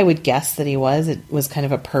I would guess that he was. It was kind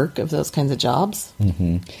of a perk of those kinds of jobs.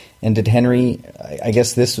 Mm-hmm. And did Henry? I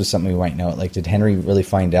guess this was something we might know. Like, did Henry really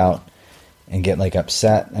find out and get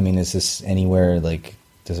upset? I mean, is this anywhere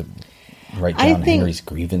does it write down Henry's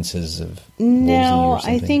grievances of Wolsey or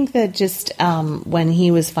something? I think that just when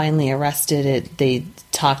he was finally arrested, they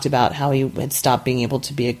talked about how he had stopped being able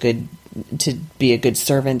to be a good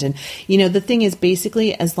servant. And the thing is,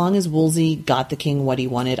 basically, as long as Wolsey got the king what he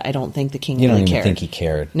wanted, I don't think the king really cared. You don't even think he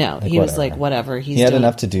cared? No, he was like, whatever. He had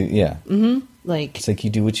enough to do. Yeah. Mm-hmm. It's like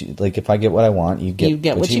you do what you like. If I get what I want, you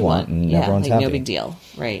get what you want, and everyone's happy. No big deal,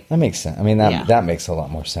 right? That makes sense. I mean, that makes a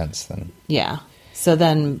lot more sense than. Yeah. So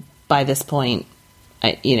then, by this point,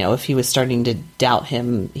 if he was starting to doubt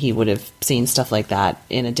him, he would have seen stuff like that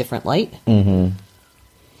in a different light. Mm-hmm.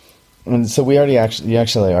 And so you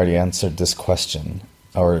actually already answered this question,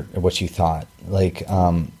 or what you thought.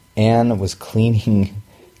 Anne was cleaning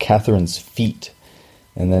Catherine's feet,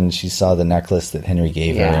 and then she saw the necklace that Henry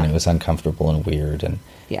gave her, and it was uncomfortable and weird. And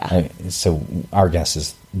so our guess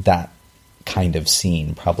is that kind of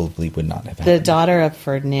scene probably would not have happened. The daughter of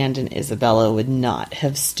Ferdinand and Isabella would not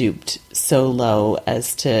have stooped so low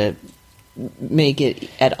as to make it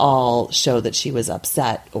at all show that she was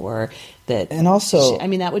upset or that. And also,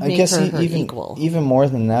 that would make her equal. Even more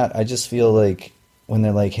than that, I just feel like when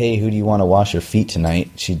they're like, "Hey, who do you want to wash your feet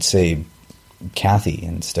tonight?" she'd say Kathy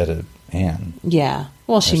instead of Anne. Yeah.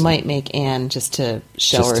 Well, she might make Anne just to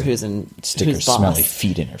show her who's stick her boss. Smelly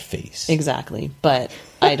feet in her face. Exactly, but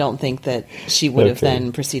I don't think that she would have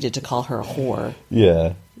then proceeded to call her a whore.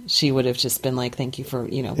 Yeah. She would have just been like, "Thank you for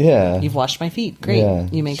you've washed my feet. Great, yeah.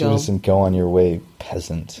 You may she doesn't go on your way,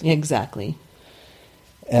 peasant." Exactly.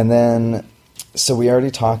 And then, so we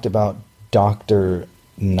already talked about Dr.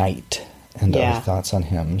 Knight and our thoughts on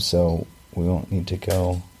him, so we won't need to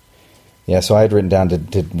go. Yeah, so I had written down,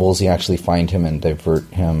 did Wolsey actually find him and divert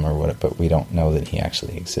him or what? But we don't know that he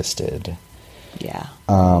actually existed. Yeah.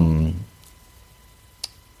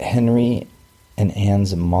 Henry and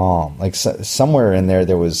Anne's mom. Somewhere in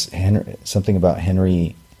there was something about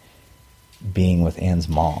Henry being with Anne's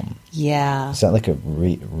mom. Yeah. Is that like a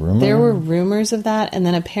rumor? There were rumors of that, and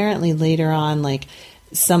then apparently later on,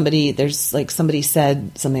 somebody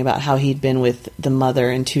said something about how he'd been with the mother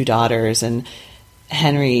and two daughters, and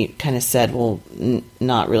Henry kind of said, well,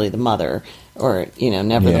 not really the mother, or,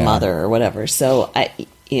 never the mother, or whatever. So,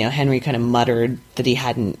 Henry kind of muttered that he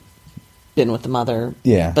hadn't been with the mother.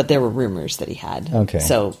 Yeah. But there were rumors that he had. Okay.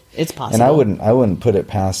 So, it's possible. And I wouldn't put it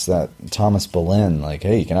past that Thomas Boleyn,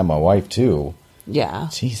 hey, you can have my wife, too. Yeah.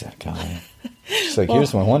 Jeez, that guy. She's like,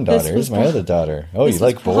 here's my one daughter, here's my other daughter. Oh, you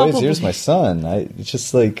like boys? Here's my son. It's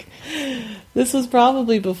just like... This was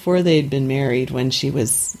probably before they'd been married, when she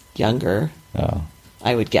was younger. Oh.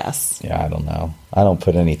 I would guess. Yeah, I don't know. I don't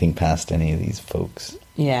put anything past any of these folks.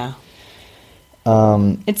 Yeah.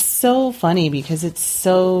 It's so funny because it's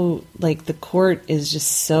so, the court is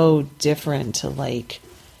just so different to,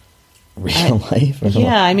 real life?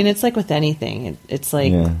 Yeah, it's like with anything. It's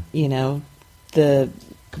like, the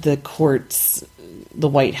courts, the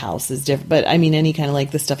White House is different. But, any kind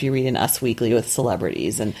of the stuff you read in Us Weekly with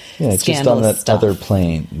celebrities and it's just on that stuff. Other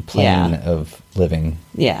plane of living.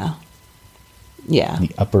 Yeah. Yeah. The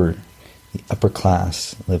upper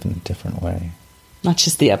class live in a different way. Not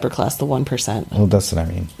just the upper class, the 1%. Well, that's what I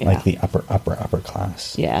mean. Yeah. The upper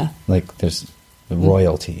class. Yeah. There's the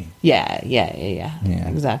royalty. Yeah.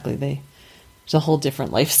 Exactly. There's a whole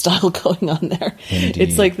different lifestyle going on there.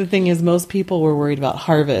 Indeed. It's the thing is, most people were worried about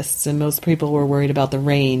harvests, and most people were worried about the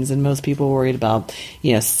rains, and most people were worried about,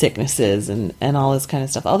 sicknesses and all this kind of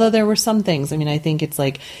stuff. Although there were some things, I think it's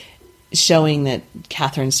showing that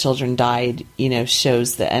Catherine's children died,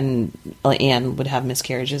 shows that, and Anne would have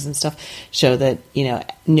miscarriages and stuff, show that,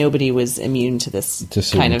 nobody was immune to this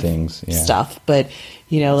kind of things, stuff. But,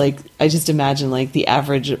 I just imagine, the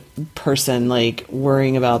average person,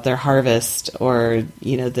 worrying about their harvest or,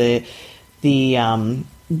 the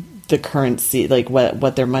currency,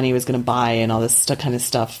 what their money was going to buy and all this kind of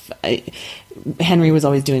stuff. Henry was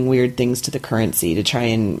always doing weird things to the currency to try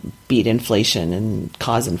and beat inflation and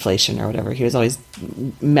cause inflation or whatever. He was always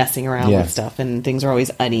messing around with stuff, and things are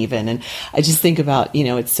always uneven. And I just think about,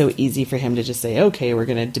 it's so easy for him to just say, okay, we're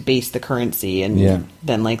going to debase the currency. And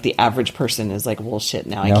then the average person is like, well, shit,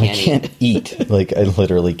 now I can't eat. I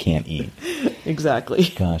literally can't eat.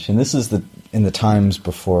 Exactly. Gosh. And this is in the times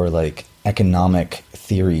before economic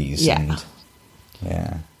theories. Yeah.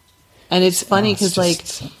 And it's funny because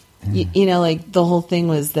the whole thing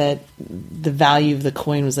was that the value of the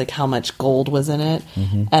coin was how much gold was in it.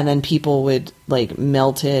 Mm-hmm. And then people would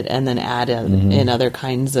melt it and then add in other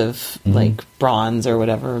kinds of bronze or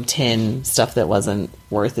whatever, tin, stuff that wasn't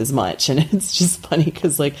worth as much. And it's just funny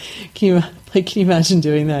because can you imagine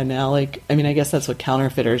doing that now? I guess that's what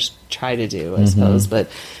counterfeiters try to do, I suppose. But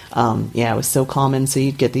it was so common. So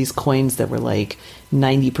you'd get these coins that were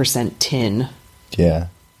 90% tin. Yeah.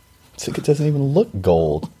 It doesn't even look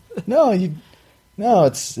gold.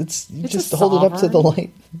 It's you just hold it up to the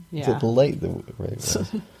light. Yeah. To the light right way.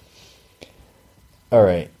 All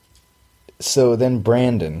right. So then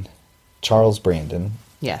Charles Brandon,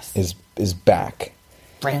 yes, is back.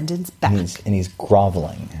 Brandon's back. And he's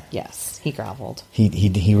groveling. Yes, he groveled.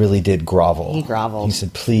 He really did grovel. He groveled. He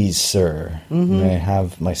said, "Please, sir, may I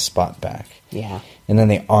have my spot back?" Yeah. And then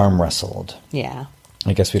they arm wrestled. Yeah.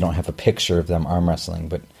 I guess we don't have a picture of them arm wrestling,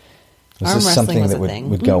 but this is something that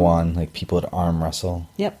would go on, people would arm wrestle.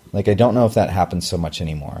 Yep. I don't know if that happens so much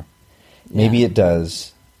anymore. Maybe it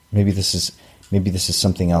does. Maybe this is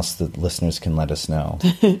something else that listeners can let us know.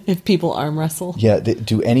 If people arm wrestle. Yeah.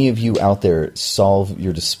 Do any of you out there solve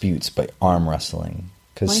your disputes by arm wrestling?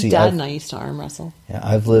 My dad and I used to arm wrestle. Yeah,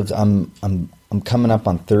 I've lived. I'm coming up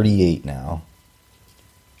on 38 now,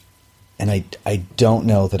 and I don't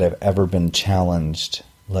know that I've ever been challenged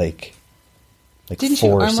Didn't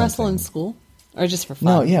you arm wrestle in school, or just for fun?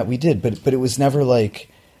 No, yeah, we did, but it was never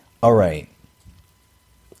all right,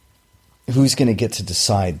 who's going to get to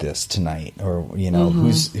decide this tonight, or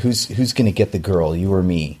who's going to get the girl, you or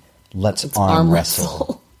me? Let's arm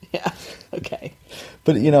wrestle. Yeah, okay.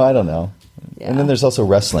 But I don't know. Yeah. And then there's also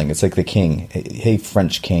wrestling. It's like the king. Hey,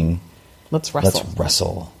 French king, let's wrestle. Let's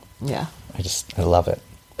wrestle. Yeah, I love it.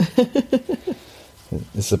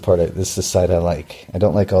 This is the side I like. I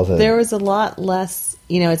don't like all the... There was a lot less,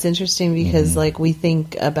 it's interesting because we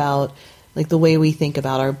think about, the way we think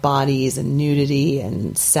about our bodies and nudity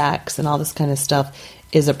and sex and all this kind of stuff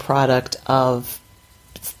is a product of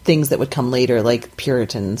things that would come later, like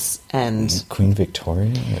Puritans and... Queen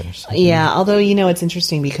Victoria or something? Yeah, although, it's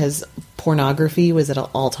interesting because pornography was at an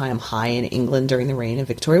all-time high in England during the reign of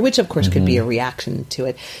Victoria, which, of course, could be a reaction to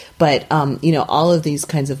it. But, all of these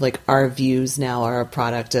kinds of, our views now are a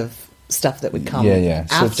product of stuff that would come after.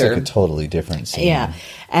 So it's a totally different scene. Yeah.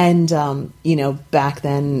 And, back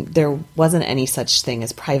then, there wasn't any such thing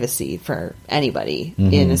as privacy for anybody,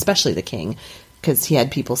 especially the king, because he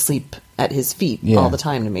had people sleep at his feet all the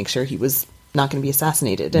time to make sure he was not going to be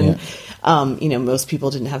assassinated. And, most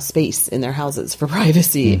people didn't have space in their houses for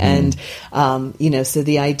privacy. And, so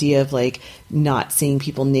the idea of not seeing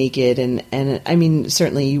people naked and I mean,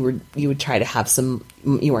 certainly you would try to have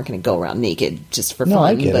you weren't going to go around naked just for fun. No,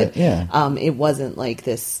 I get but, it. Yeah. It wasn't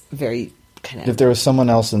this very kind of... If there was someone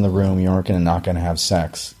else in the room, you weren't not going to have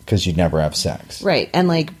sex because you'd never have sex. Right.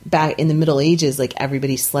 And back in the Middle Ages,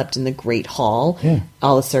 everybody slept in the Great Hall. Yeah.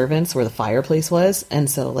 All the servants where the fireplace was. And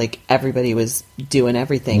so everybody was doing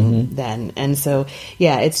everything then. And so,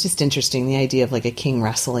 yeah, it's just interesting. The idea of a king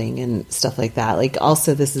wrestling and stuff like that.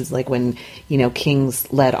 Also this is when,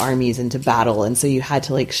 kings led armies into battle. And so you had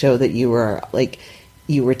to show that you were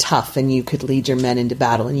you were tough and you could lead your men into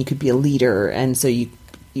battle and you could be a leader. And so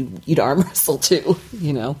you'd arm wrestle too,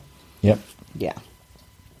 Yep. Yeah.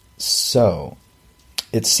 So,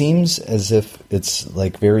 it seems as if it's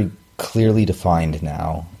very clearly defined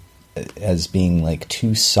now as being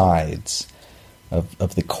two sides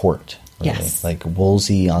of the court. Really. Yes.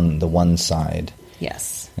 Wolsey on the one side.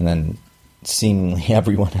 Yes. And then seemingly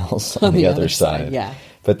everyone else on the other side. Yeah.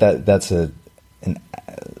 But that's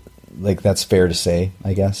that's fair to say,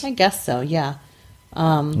 I guess. I guess so. Yeah.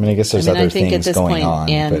 I guess there's other things going on.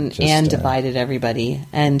 Anne divided everybody.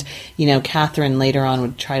 And, Catherine later on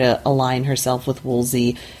would try to align herself with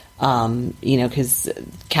Wolsey because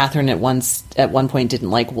Catherine at one point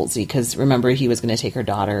didn't like Wolsey because remember he was going to take her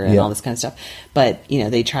daughter and all this kind of stuff. But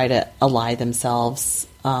they try to ally themselves.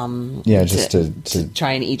 Just to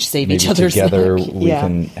try and each save each other's together. neck. We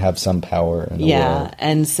can have some power in the world.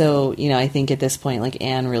 And so I think at this point, like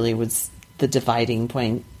Anne really was the dividing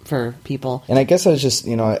point for people. And I guess I was just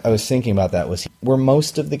I was thinking about that were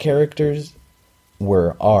most of the characters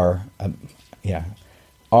are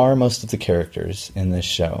most of the characters in this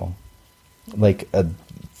show like a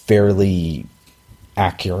fairly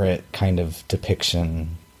accurate kind of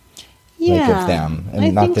depiction of them, and I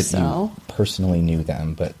not think that so. You personally knew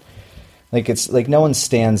them, but like it's like no one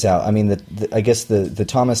stands out. I mean, I guess the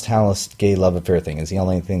Thomas Tallis gay love affair thing is the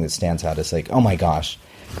only thing that stands out. It's like, oh my gosh,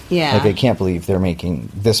 like I can't believe they're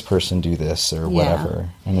making this person do this or whatever,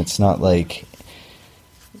 and it's not like,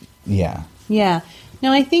 No,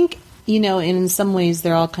 I think in some ways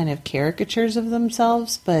they're all kind of caricatures of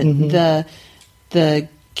themselves, but the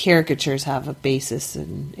caricatures have a basis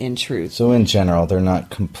in truth. So in general, they're not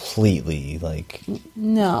completely like...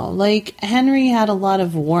 No, like Henry had a lot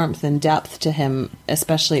of warmth and depth to him,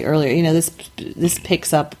 especially earlier. This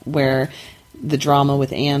picks up where the drama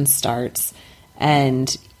with Anne starts,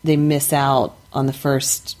 and they miss out on the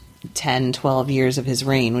first 10, 12 years of his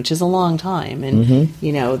reign, which is a long time. And,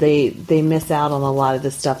 they miss out on a lot of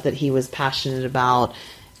the stuff that he was passionate about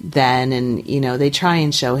then, and they try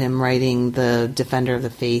and show him writing the Defender of the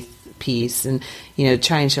Faith piece, and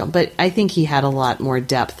try and show him, but I think he had a lot more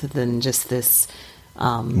depth than just this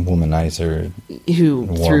womanizer who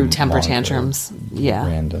threw temper tantrums,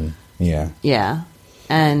 random, and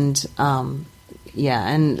and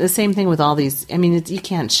the same thing with all these. I mean, you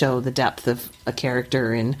can't show the depth of a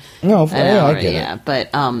character in I get it. But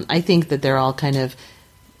I think that they're all kind of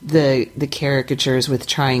the caricatures with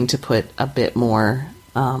trying to put a bit more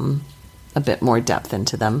depth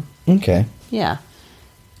into them. Okay. Yeah.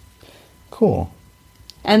 Cool.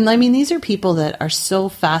 And I mean, these are people that are so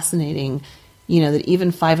fascinating, that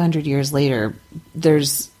even 500 years later,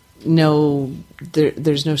 there's no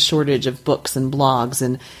shortage of books and blogs,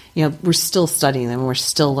 and we're still studying them, and we're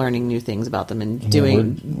still learning new things about them, and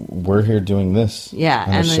doing. We're here doing this. Yeah,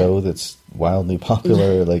 and a show that's wildly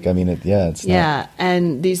popular. Like, I mean, it's not...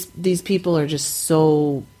 and these people are just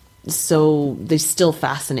so they still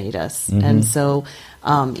fascinate us, and so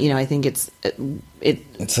I think it's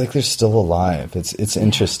like they're still alive. It's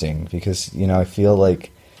interesting because I feel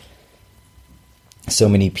like so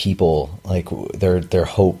many people, like their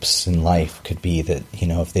hopes in life could be that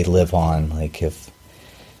if they live on, like if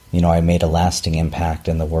I made a lasting impact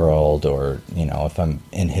in the world, or if I'm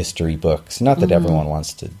in history books. Not that everyone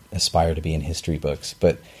wants to aspire to be in history books,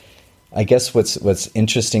 but I guess what's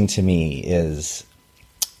interesting to me is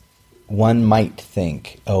one might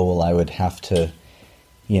think, oh well, I would have to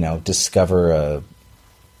discover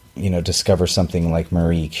something like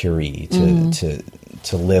Marie Curie to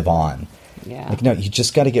live on. Yeah. Like, no, you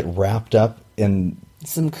just got to get wrapped up in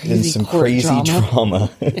some crazy drama.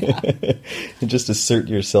 And just assert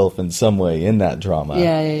yourself in some way in that drama.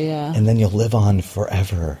 Yeah. And then you'll live on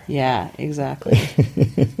forever. Yeah, exactly.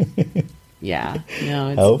 Yeah. No,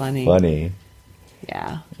 it's How funny.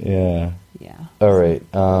 Yeah. Yeah. Yeah. All right.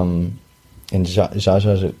 And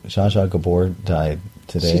Zsa Zsa Gabor died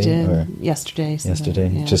today? She did. Or yesterday.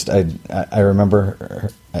 Yeah. Just, I remember her,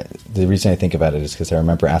 the reason I think about it is because I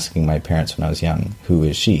remember asking my parents when I was young, who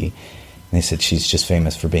is she? And they said she's just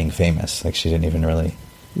famous for being famous. Like, she didn't even really...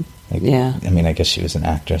 Like, yeah. I mean, I guess she was an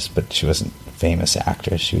actress, but she wasn't a famous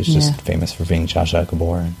actress. She was just famous for being Zsa Zsa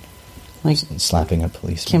Gabor and like slapping a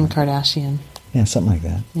policeman. Kim Kardashian. Yeah, something like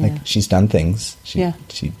that. Yeah. Like, she's done things. She's Yeah.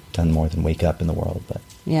 done more than wake up in the world, but...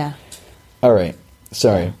 Yeah. All right.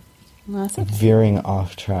 Sorry. No, that's okay. Veering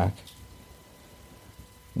off track.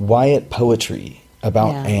 Wyatt poetry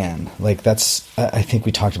about Anne. Like, that's... I think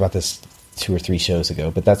we talked about this 2 or 3 shows ago,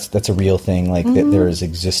 but that's a real thing. Like, that there is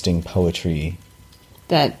existing poetry...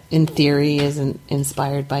 that, in theory, isn't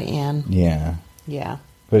inspired by Anne. Yeah. Yeah.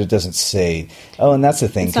 But it doesn't say... Oh, and that's the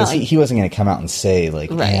thing, because he wasn't going to come out and say, like,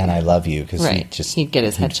 Anne, I love you, because he'd get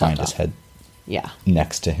his head chopped off. His head Yeah.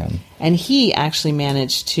 next to him. And he actually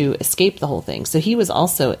managed to escape the whole thing. So he was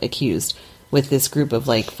also accused with this group of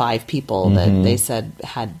like 5 people that they said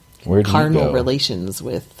had carnal relations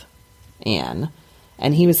with Anne.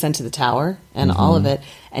 And he was sent to the Tower and all of it.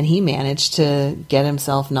 And he managed to get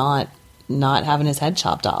himself not having his head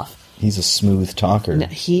chopped off. He's a smooth talker.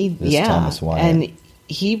 Thomas Wyatt. And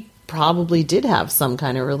he probably did have some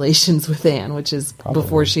kind of relations with Anne, which is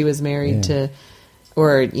before she was married to...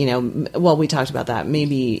 Or, we talked about that.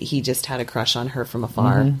 Maybe he just had a crush on her from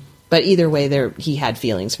afar. But either way, he had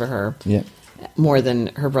feelings for her. Yeah. more than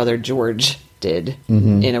her brother George did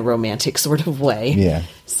in a romantic sort of way. Yeah.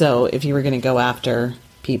 So if you were going to go after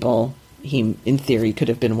people, he, in theory, could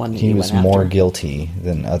have been one that he went after. He was more guilty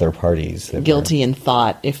than other parties. Guilty in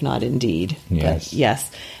thought, if not in deed. Yes. But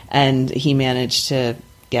yes. And he managed to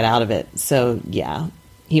get out of it. So, yeah.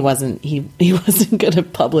 He wasn't going to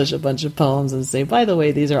publish a bunch of poems and say, by the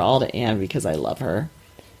way, these are all to Anne because I love her.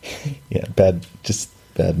 Yeah, bad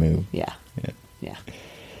move. Yeah. Yeah.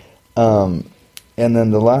 And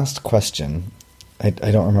then the last question, I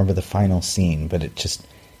don't remember the final scene, but it just,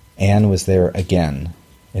 Anne was there again,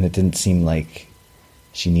 and it didn't seem like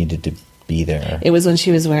she needed to be there. It was when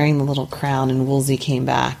she was wearing the little crown and Wolsey came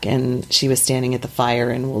back and she was standing at the fire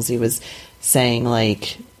and Wolsey was saying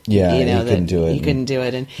like, yeah, you know, he couldn't do it. He couldn't do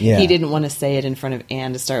it. And he didn't want to say it in front of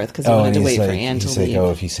Anne to start with because he wanted to wait for Anne to leave. Oh,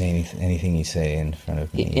 if you say anything you say in front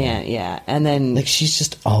of me. Yeah. And then... like, she's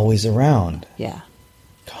just always around. Yeah.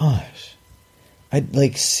 Gosh.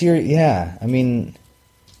 Yeah. I mean,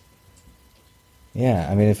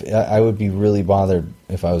 if I would be really bothered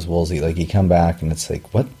if I was Wolsey. Like, you come back and it's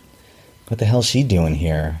like, what the hell is she doing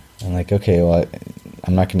here? I'm like, okay, well,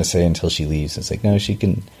 I'm not going to say until she leaves. It's like, no, she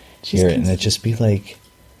can hear it. And it'd just be like...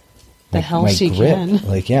 the hell she grip. Can.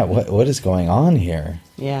 Like, yeah, what is going on here?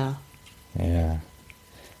 Yeah. Yeah.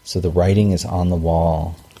 So the writing is on the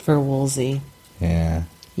wall. For Wolsey. Yeah.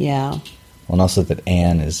 Yeah. Well, and also that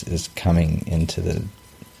Anne is coming into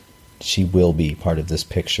she will be part of this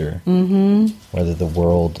picture. Mm-hmm. Whether the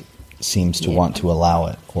world seems to want to allow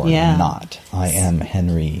it or not. I am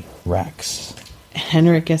Henry Rex.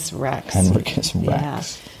 Henricus Rex. Yeah.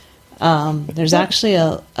 There's actually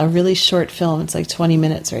a really short film. It's like 20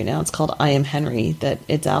 minutes right now. It's called I Am Henry.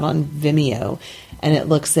 It's out on Vimeo, and it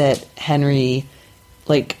looks at Henry,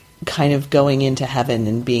 like kind of going into heaven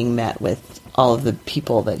and being met with all of the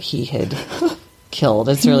people that he had killed.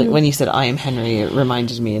 It's really, when you said I Am Henry, it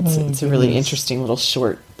reminded me. It's a really interesting little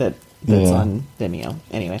short that's on Vimeo.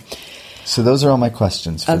 Anyway, so those are all my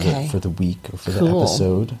questions for the week or for the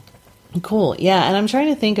episode. Cool. Yeah, and I'm trying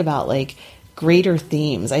to think about like greater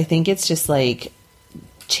themes. I think it's just like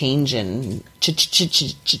changes,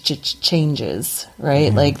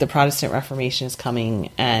 right? Yeah. Like the Protestant Reformation is coming,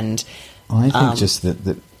 and I think just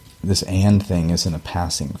that this Anne thing isn't a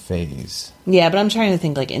passing phase. Yeah, but I'm trying to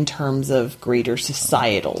think like in terms of greater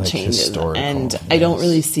societal like changes, and yes. I don't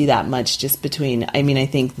really see that much just between. I mean, I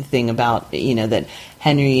think the thing about that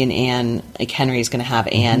Henry and Anne, like Henry's going to have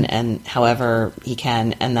Anne, and however he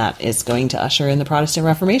can, and that is going to usher in the Protestant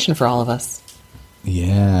Reformation for all of us.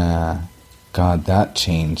 Yeah, God, that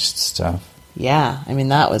changed stuff. Yeah, I mean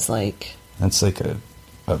that's like a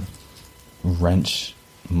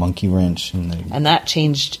monkey wrench, and that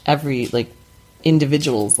changed every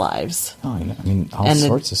individuals' lives. Oh, I know. I mean, all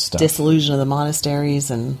sorts of stuff. Disillusion of the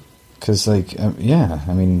monasteries and because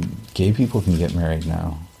gay people can get married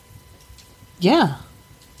now. Yeah.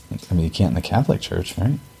 I mean, you can't in the Catholic Church,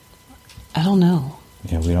 right? I don't know.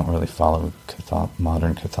 Yeah, we don't really follow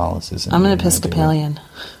modern Catholicism. I'm an Episcopalian.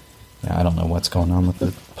 Yeah, I don't know what's going on with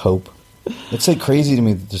the Pope. It's crazy to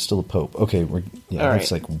me that there's still a Pope. Okay,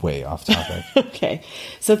 it's way off topic. Okay,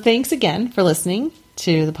 so thanks again for listening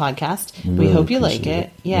to the podcast. We really hope you like it.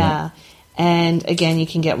 Yeah. And again, you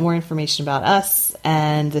can get more information about us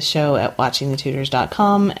and the show at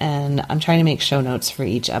watchingthetudors.com. And I'm trying to make show notes for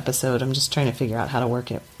each episode. I'm just trying to figure out how to work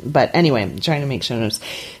it. But anyway, I'm trying to make show notes.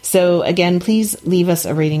 So again, please leave us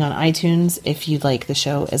a rating on iTunes if you like the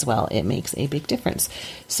show as well. It makes a big difference.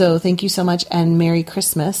 So thank you so much and Merry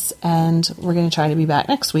Christmas. And we're going to try to be back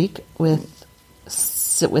next week with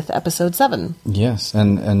episode 7. Yes.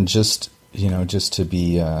 And just to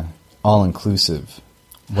be all inclusive.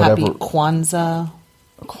 Whatever. Happy Kwanzaa.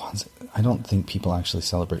 I don't think people actually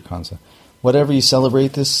celebrate Kwanzaa. Whatever you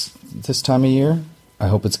celebrate this time of year, I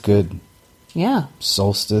hope it's good. Yeah.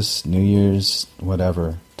 Solstice, New Year's,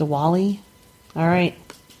 whatever. Diwali. All right.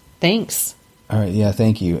 Thanks. All right. Yeah,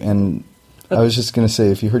 thank you. And I was just going to say,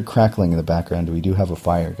 if you heard crackling in the background, we do have a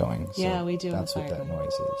fire going. Yeah, we do. That's what that noise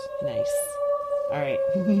is. Nice. All right.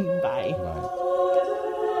 Bye. Bye.